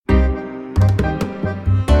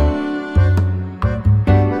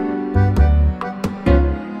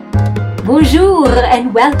Bonjour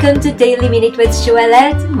and welcome to Daily Minute with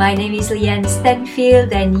Joëlette. My name is Leanne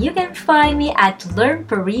Stenfield and you can find me at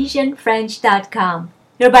learnparisianfrench.com.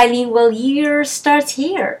 Your bilingual year starts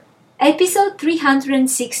here. Episode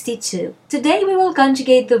 362. Today we will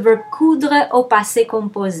conjugate the verb coudre au passé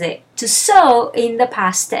composé. To sew in the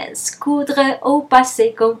past tense. Coudre au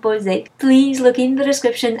passé composé. Please look in the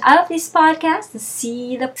description of this podcast to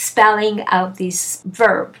see the spelling of this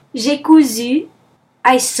verb. J'ai cousu,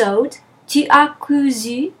 I sewed. Tu as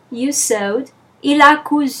cousu, you sewed. Il a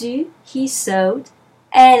cousu, he sewed.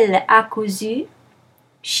 Elle a cousu,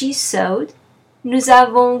 she sewed. Nous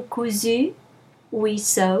avons cousu, we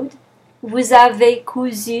sewed. Vous avez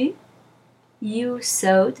cousu, you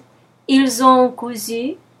sewed. Ils ont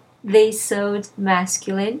cousu, they sewed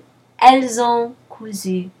masculine. Elles ont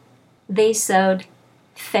cousu, they sewed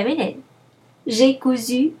feminine. J'ai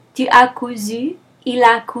cousu, tu as cousu, il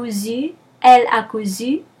a cousu, elle a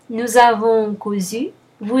cousu. Nous avons cousu,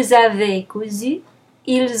 vous avez cousu,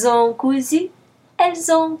 ils ont cousu,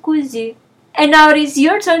 elles ont cousu. And now it is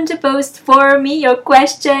your turn to post for me your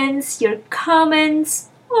questions, your comments,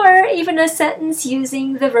 or even a sentence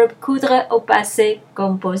using the verb coudre au passé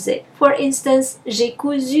composé. For instance, j'ai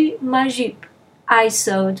cousu ma jupe. I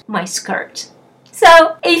sewed my skirt.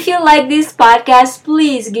 So, if you like this podcast,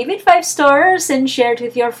 please give it 5 stars and share it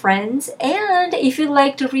with your friends. And if you'd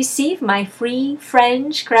like to receive my free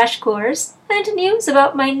French crash course and news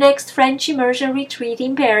about my next French immersion retreat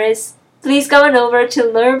in Paris, please come on over to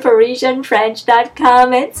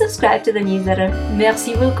learnparisianfrench.com and subscribe to the newsletter.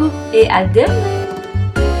 Merci beaucoup et à demain!